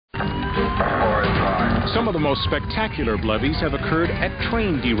Some of the most spectacular BLEVEs have occurred at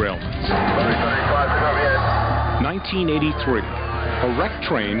train derailments. 1983, a wrecked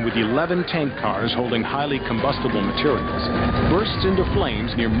train with 11 tank cars holding highly combustible materials bursts into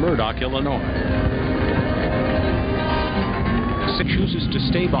flames near Murdoch, Illinois. It chooses to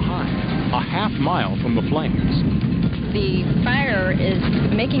stay behind, a half-mile from the flames. The fire is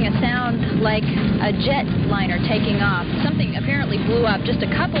making a sound like a jet liner taking off. Something apparently blew up just a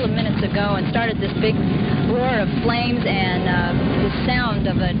couple of minutes ago and started this big roar of flames and the sound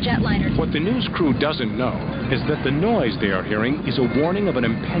of a jet liner. What the news crew doesn't know is that the noise they are hearing is a warning of an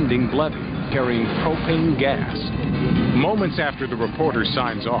impending BLEVE carrying propane gas. Moments after the reporter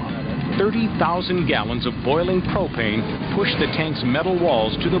signs off, 30,000 gallons of boiling propane push the tank's metal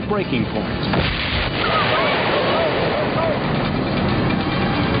walls to the breaking point.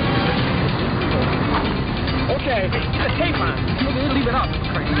 Okay, get the tape on. Leave it up.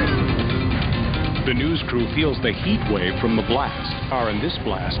 The news crew feels the heat wave from the blast. In this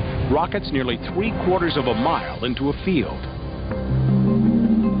blast, rockets nearly 3/4 of a mile into a field.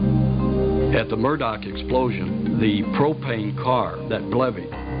 At the Murdoch explosion, the propane car, that BLEVE,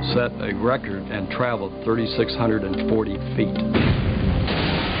 set a record and traveled 3,640 feet.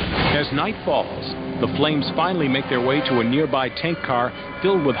 As night falls, the flames finally make their way to a nearby tank car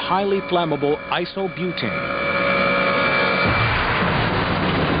filled with highly flammable isobutane.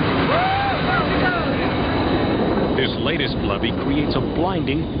 This latest BLEVE creates a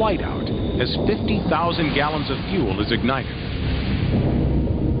blinding whiteout as 50,000 gallons of fuel is ignited.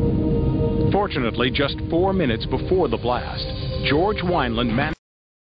 Fortunately, just 4 minutes before the blast, George Wineland managed